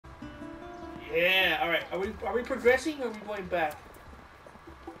Yeah. All right. Are we progressing or are we going back?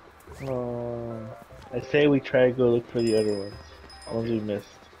 I say we try to go look for the other ones. Ones Okay. we missed.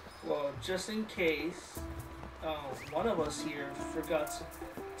 Well, just in case, one of us here forgot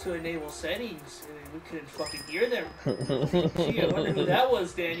to enable settings and we couldn't fucking hear them. Gee, I wonder who that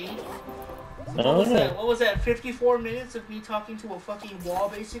was, Danny. What was that? What was that? 54 minutes of me talking to a fucking wall,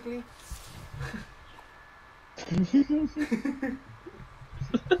 basically.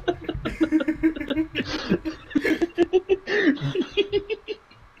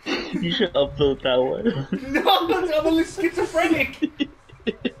 You should upload that one. No, I'm a little schizophrenic.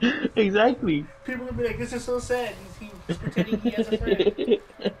 Exactly. People will be like, "This is so sad." He's pretending he has a friend.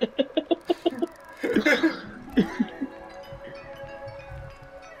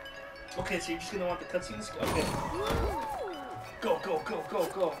 Okay, so you're just gonna want the cutscenes? Okay. Go, go, go, go,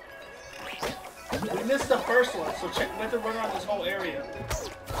 go. We missed the first one, so check. We have to run around this whole area.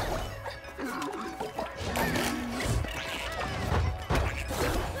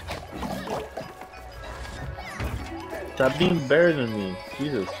 Stop being better than me.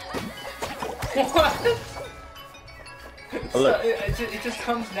 Jesus. What? Oh, look. It just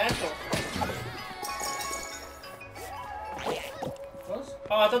comes natural. What?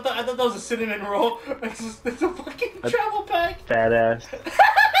 Oh, I thought that was a cinnamon roll. It's a fucking travel pack. Fat ass.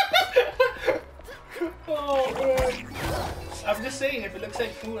 Oh man. I'm just saying, if it looks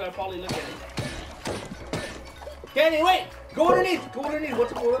like food, I'll probably look at it. Danny, wait! Go underneath! Go underneath!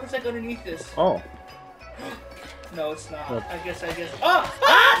 What looks like underneath this? Oh. No, it's not. What? I guess. Oh!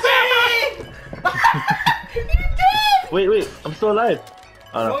 Ah, Danny! You did! Wait, I'm still alive.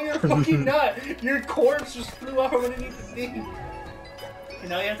 Oh, no, you're fucking not. Your corpse just flew off from underneath the thing. And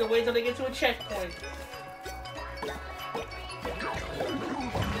now you have to wait till they get to a checkpoint.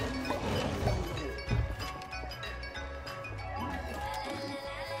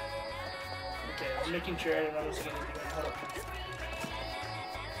 Okay, I'm making sure I don't notice anything. Hold up.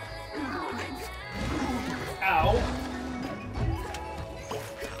 Ow.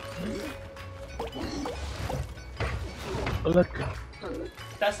 Oh, look.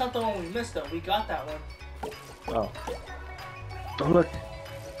 That's not the one we missed though. We got that one. Oh. Oh, look.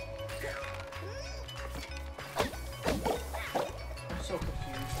 I'm so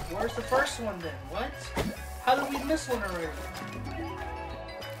confused. Where's the first one then? What? How did we miss one already?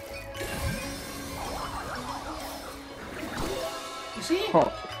 You see? Huh.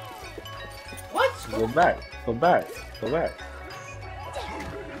 What? Go back. Go back. Go back.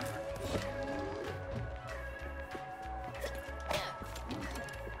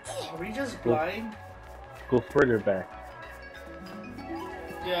 Are we just blind? Go further back.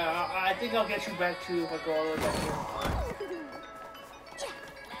 Yeah, I think I'll get you back too if I go all the way back here.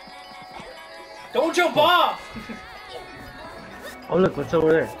 Don't jump off! Oh, look. What's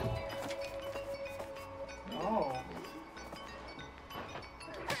over there? Oh.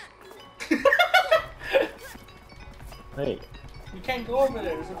 Hey. You can't go over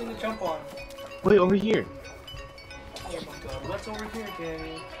there. There's nothing to jump on. Wait, over here. Oh my god. What's over here,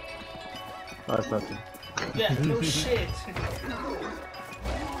 Danny? Oh, that's nothing. Yeah, no shit.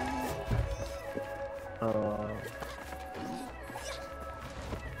 Uh.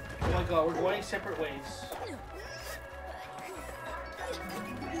 Oh my god, we're going separate ways.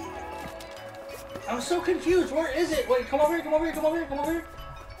 I'm so confused. Where is it? Wait, come over here, come over here, come over here, come over here.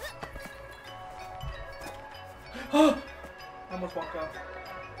 I almost walked off.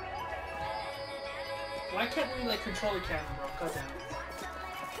 Why can't we like control the camera, bro? God damn it.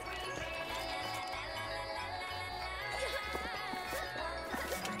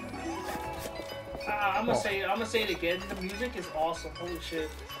 I'm gonna say it again. The music is awesome. Holy shit.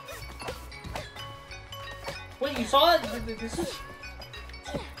 Wait, you saw that? This is...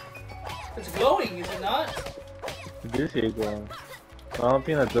 It's glowing, is it not? It is here going. I don't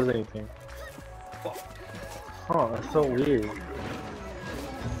think that does anything. Fuck. Huh, that's so weird.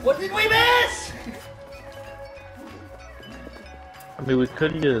 What did we miss? I mean, we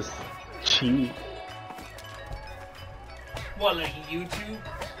could just cheat. What, like YouTube?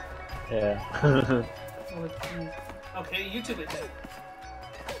 Yeah. Okay, YouTube it then.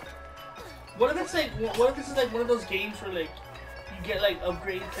 What if it's like? What if this is like one of those games where like you get like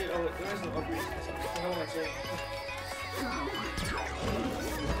upgrade kit? Oh, there is no upgrade kit. What am I saying?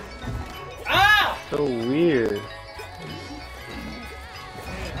 Ah! So weird.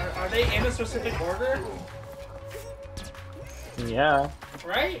 Are they in a specific order? Yeah.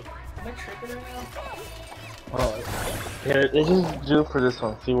 Right? Am I tripping right now? Oh. Here, let's just do it for this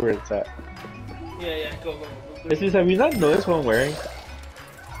one. See where it's at. Yeah, go. This is, have you not noticed what I'm wearing?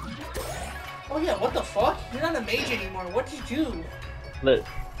 Oh yeah, what the fuck? You're not a mage anymore. What did you do? Look.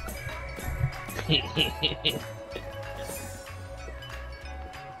 I'm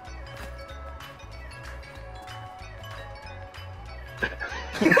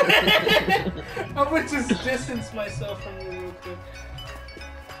gonna just distance myself from you real quick.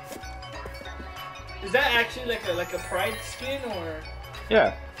 Is that actually like a pride skin or?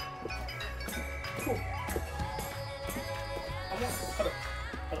 Yeah. Cool. Hold up.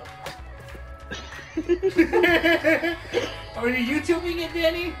 Are you YouTubing it,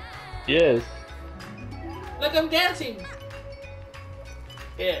 Danny? Yes. Like I'm dancing.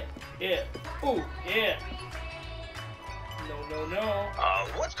 Yeah. Ooh, yeah. No.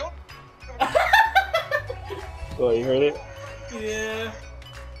 What's going? Oh, you heard it? Yeah.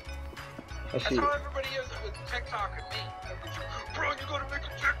 I That's see. how everybody is with TikTok and me. Bro, you gotta make a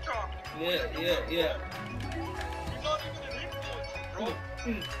TikTok. Yeah. You're not even an influencer, bro.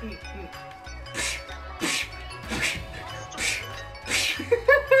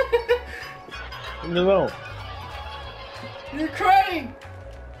 Leave me alone. You're crying!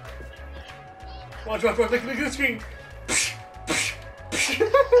 Watch, look at the screen.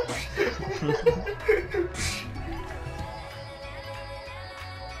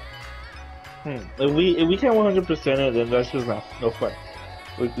 If we can't 100% it, then that's just no fun.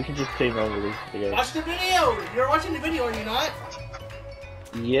 We can just play normally. Yeah. Watch the video! You're watching the video, are you not?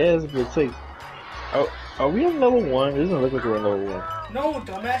 Yes, but it's like, are we on level 1? It doesn't look like we're on level 1. No,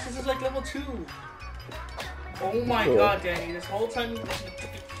 dumbass, this is like level 2. Oh my Cool. god, Danny, this whole time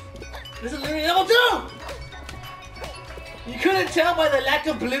this is literally level 2! You couldn't tell by the lack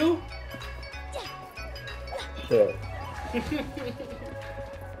of blue? So,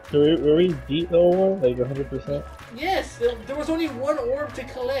 were we beat level 1? Like 100%? Yes, there was only one orb to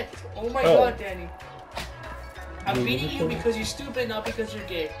collect. Oh my Oh. god, Danny. I'm beating you because you're stupid, not because you're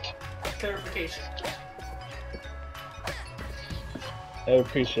gay. Clarification. I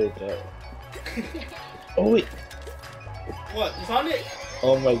appreciate that. Oh wait. What? You found it?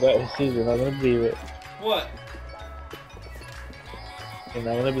 Oh my god, you're not gonna believe it. What? You're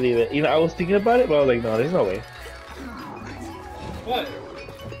not gonna believe it. You know, I was thinking about it, but I was like, no, there's no way. What?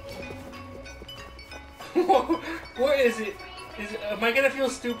 What is it? Am I gonna feel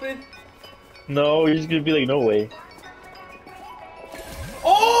stupid? No, you're just gonna be like, no way.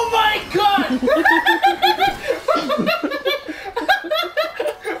 Oh my god!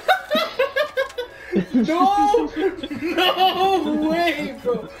 No way,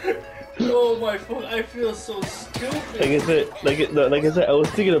 bro! Oh my fuck! I feel so stupid. Like I said, I was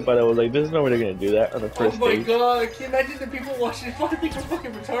thinking about it. I was like, there's no way they're gonna do that on the first Oh my stage. god! Can you imagine the people watching this? I think we're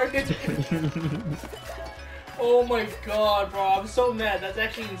fucking retarded. Oh my god, bro! I'm so mad. That's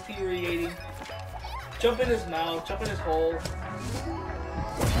actually infuriating. Jump in his mouth. Jump in his hole.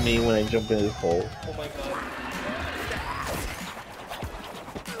 Me when I jump in his hole. Oh my god.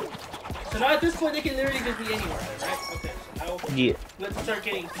 So now at this point they can literally just be anywhere, right? Okay, so now Yeah. let's start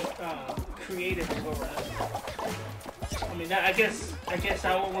getting creative with what we're at. I mean, I guess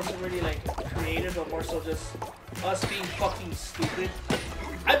that one wasn't really like creative, but more so just us being fucking stupid.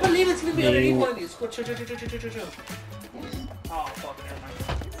 I believe it's gonna be underneath one of these. Chill. Oh fuck, never mind.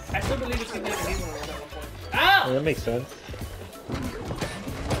 I still believe it's gonna be underneath one of those at one point. Yeah, Ow! that makes sense.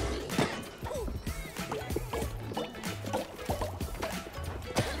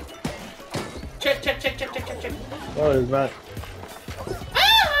 Check. Oh, it's not.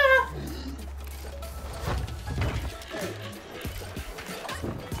 Ah!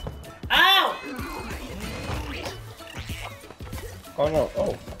 Ow! Oh no.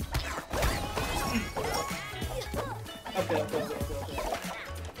 Oh. Okay.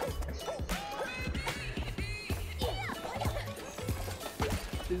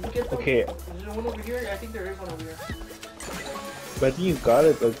 Did we get the, Okay. Is there one over here? I think there is one over here. But I think you got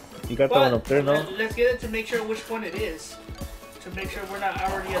it. Like, you got that one up there, no? Let's get it to make sure which one it is. To make sure we're not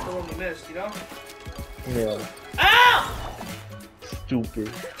already at the one we missed, you know? Yeah. Ow! Stupid.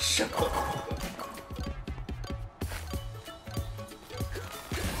 Shut up.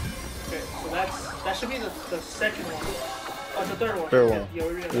 Okay, so that should be the second one. Oh, the third one. Third one. Yeah,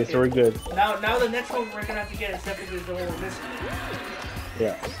 we're good. Yeah, so we're good. Now the next one we're gonna have to get is definitely the one we're missing.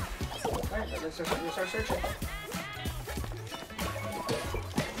 Yeah. Alright, let's start searching.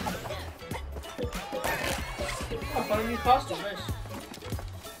 Oh, I found a new costume, nice.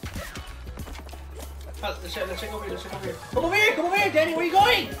 Let's check over here, Come over here, Danny, where are you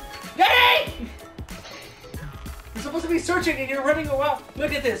going? Danny! You're supposed to be searching and you're running around.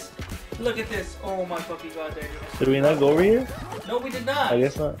 Look at this. Oh my fucking god, Danny. Did we not go over here? No, we did not. I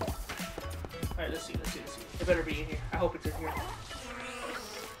guess not. Alright, let's see. It better be in here. I hope it's in here.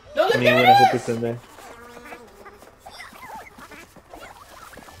 No, look I mean, at when I hope this! it's in there.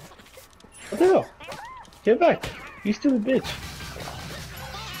 What the hell? Get back! You stupid bitch!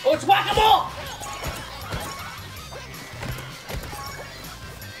 Oh, it's whack-a-mole!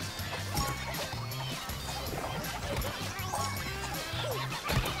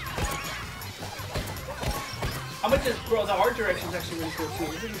 How much is, bro, the art direction is actually really cool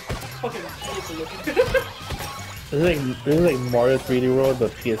too. It's fucking beautiful looking. This is like Mario 3D World,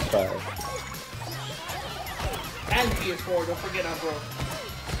 but PS5. And PS4, don't forget I'm broke.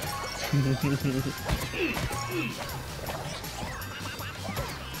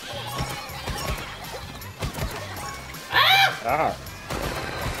 Ah!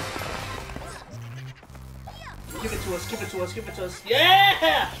 Give it to us, give it to us, give it to us.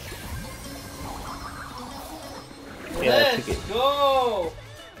 Yeah! Yeah, Let's go!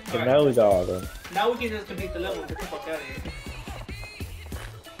 And Right. now we got all of them. Now we can just complete the level. Get the fuck out of here.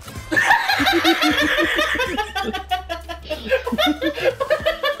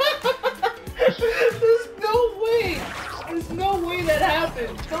 There's no way! There's no way that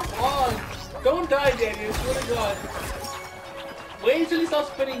happened! Come on! Don't die, Danny, I swear to God. Wait until he stops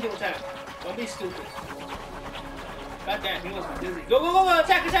spinning your attack. Don't be stupid. God damn, he must be busy. Go, go, go, go!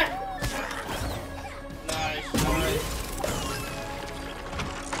 Attack, attack! Nice, nice.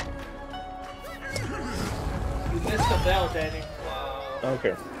 You missed the bell, Danny. Wow.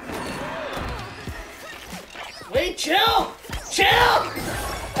 Okay. Wait, chill! Chill!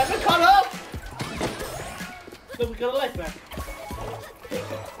 Haven't caught up! So we got a life back.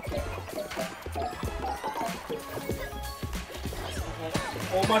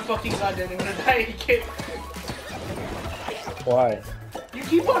 Oh my fucking god, Danny, I'm gonna die again. Why? You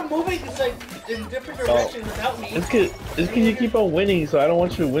keep on moving, it's like in different directions without me. It's cause you keep on winning, so I don't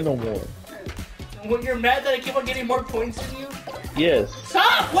want you to win no more. When you're mad that I keep on getting more points than you? Yes.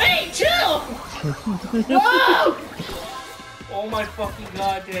 Stop! Wait! Chill! No! Oh my fucking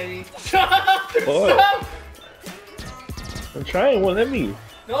god, Danny. Stop! What? Stop! I'm trying, won't let me.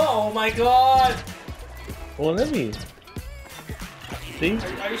 No, oh my god! Won't let me. See?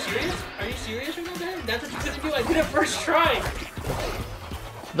 Are you serious? Are you serious right now, Danny? That's what you're gonna do? I did it first try!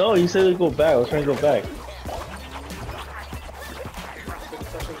 No, you said to go back. I was trying to go back.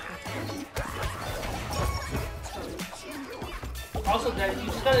 Also, Danny, you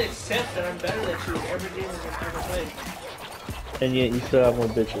just gotta accept that I'm better than you in every game I've ever played. And yet you still have more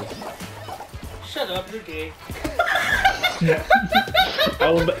bitches. Shut up, you're gay.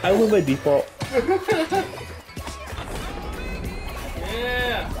 I went by default.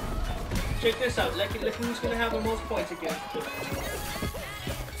 Yeah! Check this out, look who's gonna have the most points again.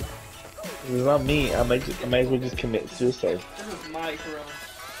 If it's not me, I might as well just commit suicide. This is my throne.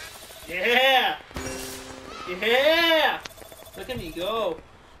 Yeah! Yeah! Look at me go.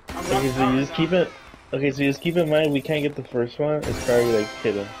 Okay, so you just keep it. Okay, so you just keep in mind we can't get the first one. It's probably like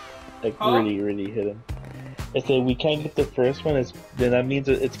hidden, like Huh? really hidden. If we can't get the first one, then that means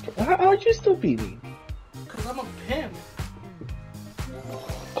it's. How'd you still beat me? Cause I'm a pimp.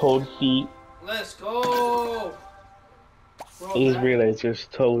 Cold feet. Let's go! Bro, I just that- realized there's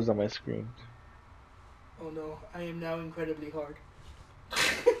toes on my screen. Oh no, I am now incredibly hard.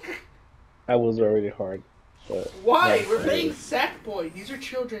 I was already hard. But Why? not We're playing really. Sackboy. These are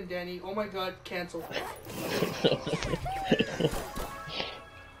children, Danny. Oh my god, cancel.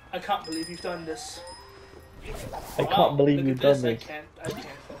 I can't believe you've done this. I Wow, can't believe look you've at done this. I can't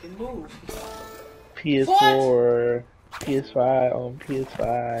fucking move. PS4, PS5 on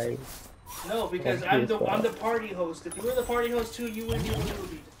PS5. No, because On I'm PS5. the party host. If you were the party host too, you wouldn't be able to do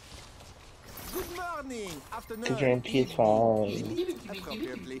it. Good morning, afternoon. Because you're on PS5.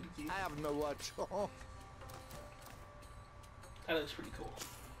 Comfortably. I have no watch. That looks pretty cool.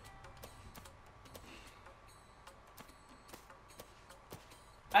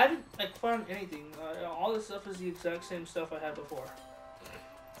 I haven't like found anything. All this stuff is the exact same stuff I had before.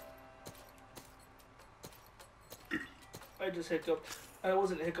 I just hiccuped. I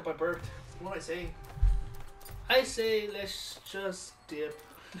wasn't a hiccup. I burped. What am I saying? I say let's just dip.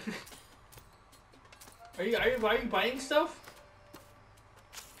 Are you buying stuff?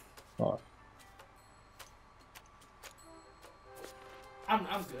 Oh. I'm good.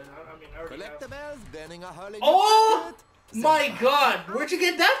 I mean, I already Collect the have. bells, burning a hole in Oh! your pocket. My God! Where'd you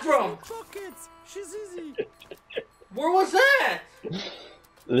get that from? Pockets. She's easy. Where was that?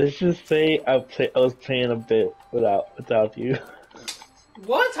 Let's just say I was playing a bit without you.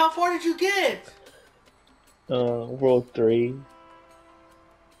 What? How far did you get? World 3.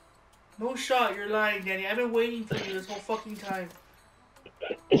 No shot. You're lying, Danny. I've been waiting for you this whole fucking time.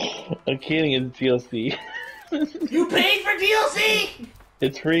 I'm kidding, it's DLC. You paid for DLC?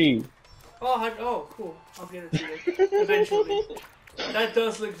 It's free. Oh, cool. I'll get it to you eventually. That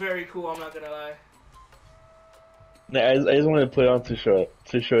does look very cool. I'm not gonna lie. Nah, I just wanted to put it on to show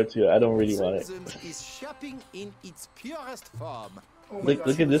it to you. I don't really want it. Simpsons is shopping in its purest form. Oh my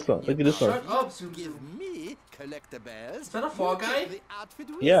Look at this one. Look at this one. Shut up, Zoom Give Zoom. me collectibles. Is that a Fall You Guy? take the outfit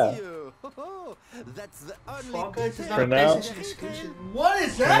with Yeah. you. That's the only Fall Guys is not For a now- PlayStation exclusive. What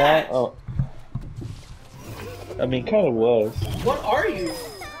is Nah, that? oh. I mean, kind of was. What are you?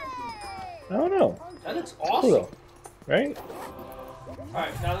 I don't know. That looks Cool awesome. though, right?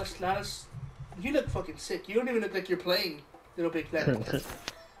 Alright, now let's. You look fucking sick. You don't even look like you're playing Little Big Planet.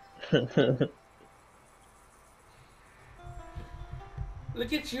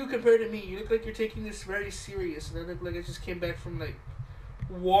 Look at you compared to me. You look like you're taking this very serious, and I look like I just came back from like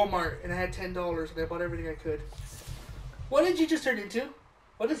Walmart and I had $10 and I bought everything I could. What did you just turn into?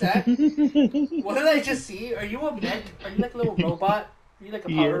 What is that? What did I just see? Are you a mech? Are you like a little robot? Are you like a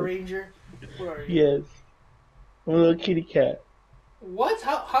Power Yeah. Ranger? What are you? Yes. I'm a little kitty cat. What?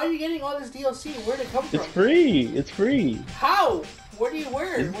 How are you getting all this DLC? Where'd it come from? It's free. It's free. How? What do you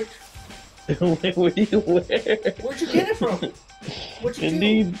wear? What do you wear? Where'd you get it from? What'd you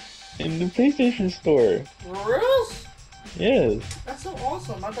Indeed, in the PlayStation Store. do? Reals? Yes. That's so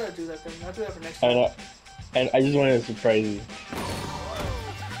awesome. I gotta do that then. I'll do that for next And time. I just wanted to surprise you.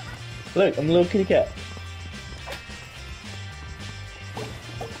 Look, I'm a little kitty cat.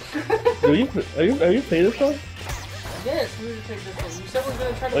 Are you play this one? Yes, we need to take this one. You said we were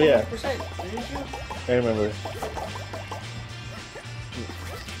gonna try to Oh, yeah. 100%, didn't you? I remember.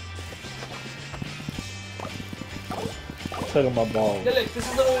 Talking about balls. Yeah, look, this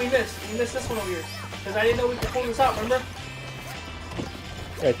is the one we missed. We missed this one over here. Because I didn't know we could pull this out, remember?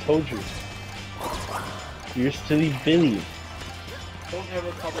 I told you. You're silly Billy. Don't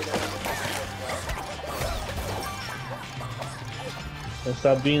ever call me that. And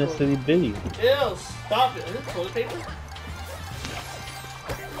stop being a silly Billy. Ew, stop it. Is it toilet paper?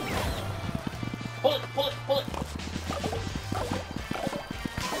 Pull it, pull it, pull it.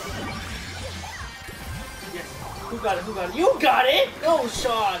 Yes. Who got it? Who got it? You got it! No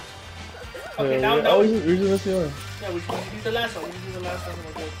shot! Okay, now, Oh, you're just missing one. yeah, we should use the last one. We should use the last one.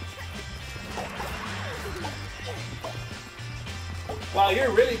 Okay. Wow,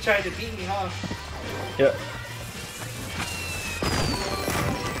 you're really trying to beat me, huh? Yeah.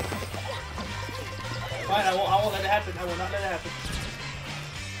 Fine, I won't let it happen. I will not let it happen.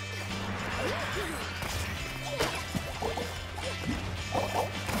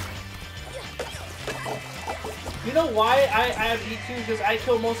 You know why I have E2? Because I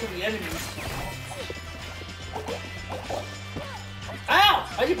kill most of the enemies. Ow!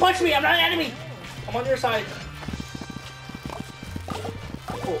 Why'd you punch me? I'm not an enemy! I'm on your side.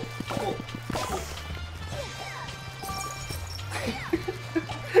 Cool, cool, cool.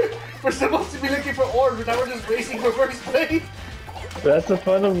 We're supposed to be looking for orbs, but now we're just racing for first place. That's the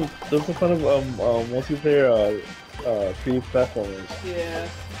fun of multiplayer 3D platformers. Yeah,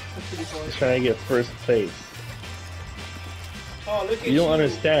 that's pretty funny. Just trying to get first place. Oh, look at You don't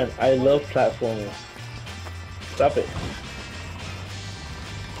understand. I love platformers. Stop it.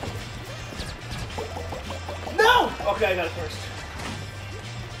 No! Okay, I got it first.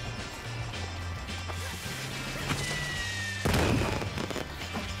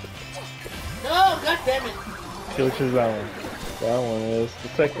 No, god damn it. Okay, which is that one? That one is the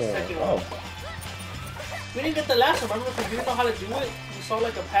second one. Second Oh. one. We didn't get the last one, remember? Because we didn't know how to do it. We saw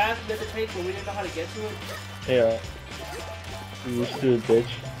like a path we had to take, but we didn't know how to get to it. Yeah. You stupid bitch.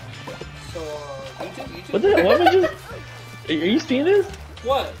 So, YouTube. What the? What am I just? Are you seeing this?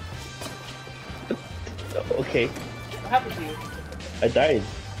 What? Okay. What happened to you? I died.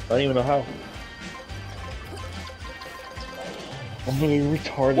 I don't even know how. I'm really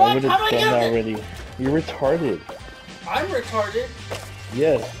retarded. What? I would How have do I done get that it? already. You're retarded. I'm retarded.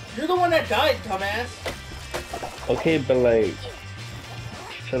 Yes. You're the one that died, dumbass. Okay, but like,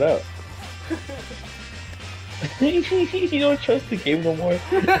 shut up. You don't trust the game no more.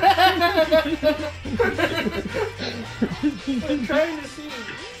 I'm trying to see.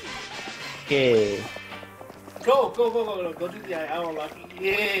 Okay. Go do the I unlock it.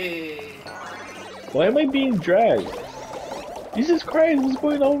 Yay. Why am I being dragged? Jesus Christ, what's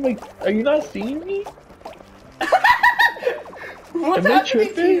going on? Like, are you not seeing me? What's Am I happening to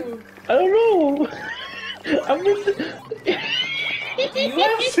tripping? you? I don't know. I'm in the... You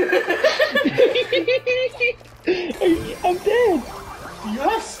have I'm dead. you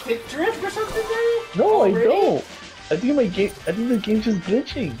have stick drift or something, there? No, Already? I don't. I think the game's just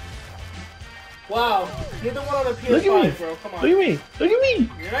glitching. Wow, you're the one on the PS5, Look at me. bro. Come on. Look at me. Look at me.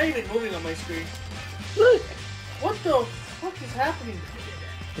 You're not even moving on my screen. Look. What the fuck is happening?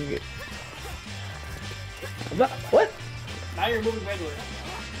 Okay. I'm not, what? Now you're moving regular.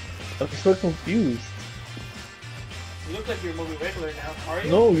 I'm so confused. You look like you're moving regular now, are you?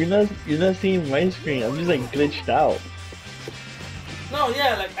 No, you're not seeing my screen. I'm just like glitched out. No,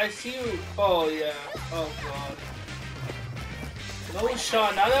 yeah, like I see you. Oh yeah. Oh god. No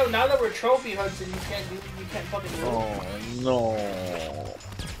shot. Now that we're trophy hunting, you can't fucking move. Oh no.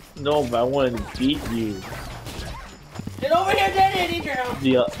 No, but I want to beat you. Get over here, Daddy! I need your help.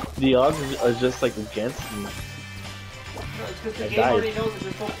 The odds are just like against me. No, it's because the I game died. already knows that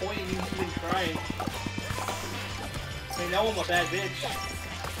there's no point in you even trying. They know I'm a bad bitch.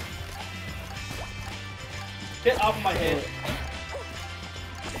 Get off of my head.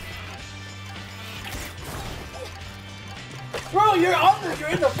 Bro, you're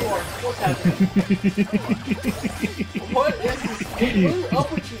in the floor. What's happening? What is this? What is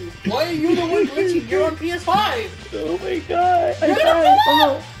up with you? Why are you the one glitching? You're on PS5. Oh my god! You're gonna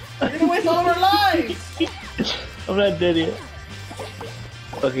fall. You're gonna waste all of our lives. I'm not dead yet.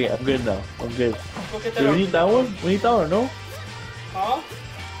 Okay, I'm good now. I'm good. Look at Do we need that one? We need that one, no? Huh?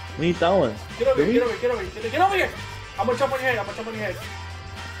 We need that one. Get over here, get over here! I'm gonna jump on your head,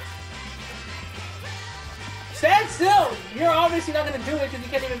 Stand still! You're obviously not gonna do it because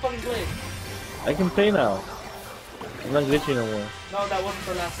you can't even fucking play. I can play now. I'm not glitching no more. No, that wasn't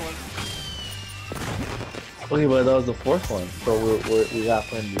the last one. Okay, but that was the fourth one, so we got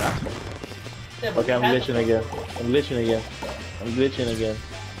playing the last one. Yeah, but Okay, I'm glitching again. I'm glitching again.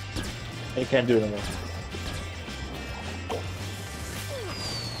 I can't do it anymore.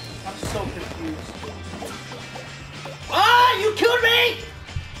 I'm so confused. Ah! You killed me!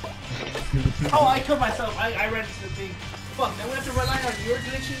 Oh, I killed myself. I ran into the thing. Fuck, now we have to rely on your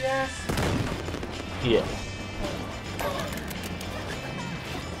glitchy ass? Yeah.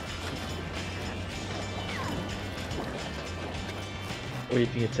 Where do you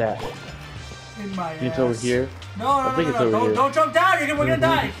think it's at? In my Think it's over here? No, I think it's over here. Don't jump down. We're gonna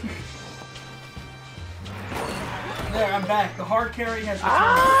die. There, I'm back. The hard carry has returned.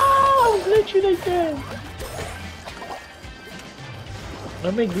 Ah! I'm glitching again!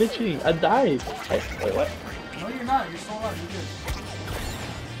 I'm not glitching. I died. Wait, what? No, you're not. You're still alive. You're good.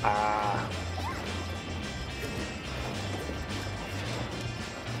 Ah.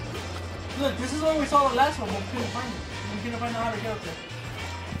 Look, this is where we saw the last one, but we couldn't find it. We couldn't find out how to get up there.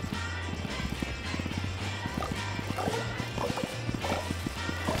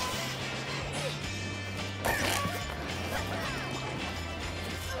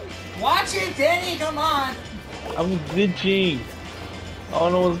 Watch it, Danny! Come on! I'm glitching. I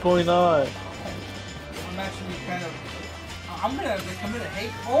don't know what's going on. I'm actually kind of... I'm gonna commit a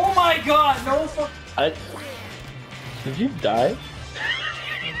hate... Oh my god! No fuck... Did you die?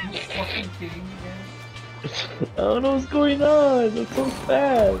 Are you fucking kidding me, man? I don't know what's going on. That's so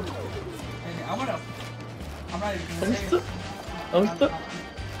sad. And I'm not even gonna I'm say still... it.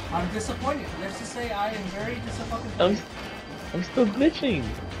 I'm disappointed. Let's just say I am very disappointed. I'm still glitching.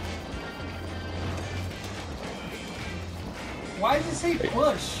 Why does it say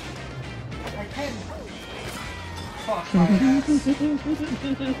push? I can't... Fuck my ass.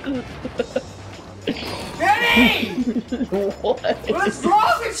 Danny! What? What's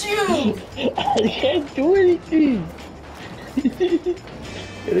wrong with you? I can't do anything. It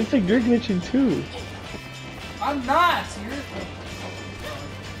looks like you're glitching too. I'm not. You're...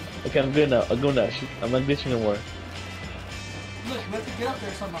 Okay, I'm good now. I'll go now. I'm not glitching no more. Look, we have to get up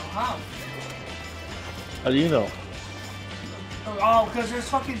there somehow. How? How do you know? Oh, because there's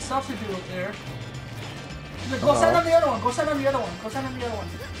fucking stuff to do up there. Look, go stand on the other one. Go stand on the other one. Go stand on the other one.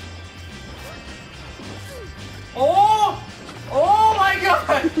 Oh! Oh my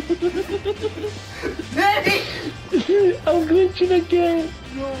god! Danny! I'm glitching again.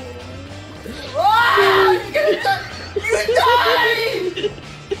 No. Ah! You're gonna die! You died!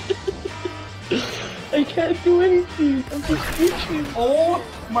 I can't do anything. I'm just glitching. Oh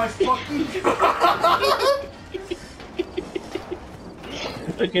my fucking god!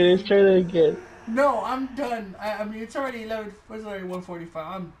 Okay, let's try that again. No, I'm done. I mean, it's already 11. It's already 1:45.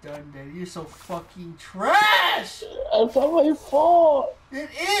 I'm done, Daddy. You're so fucking trash. It's not my fault.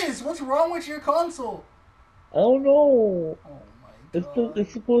 It is. What's wrong with your console? I don't know. Oh my god.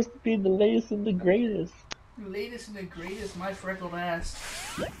 It's supposed to be the latest and the greatest. The latest and the greatest, my freckled ass.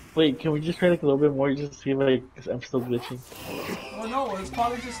 Wait, can we just try like a little bit more just to see if I'm still glitching? Oh no, it's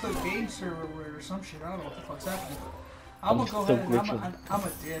probably just the game server or some shit. I don't know what the fuck's happening. I'm gonna go still ahead and I'm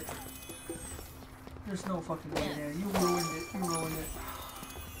a dip. There's no fucking way, man. You ruined it. You ruined it.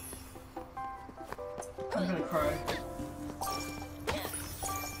 I'm gonna cry.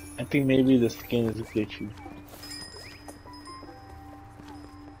 I think maybe the skin is glitchy.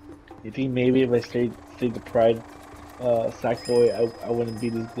 You think maybe if I stay the pride Sackboy, I wouldn't be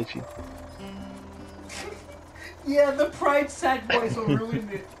this glitchy. Yeah, the Pride Sackboy so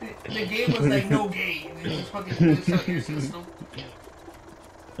ruined it. The game was like no game. And it just fucking glitched out your system.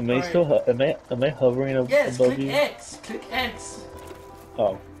 Am I still? Am I hovering Yes, above click you? X. Click X.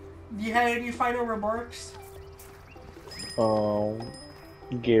 Oh. Do you have any final remarks?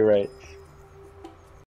 Gay right.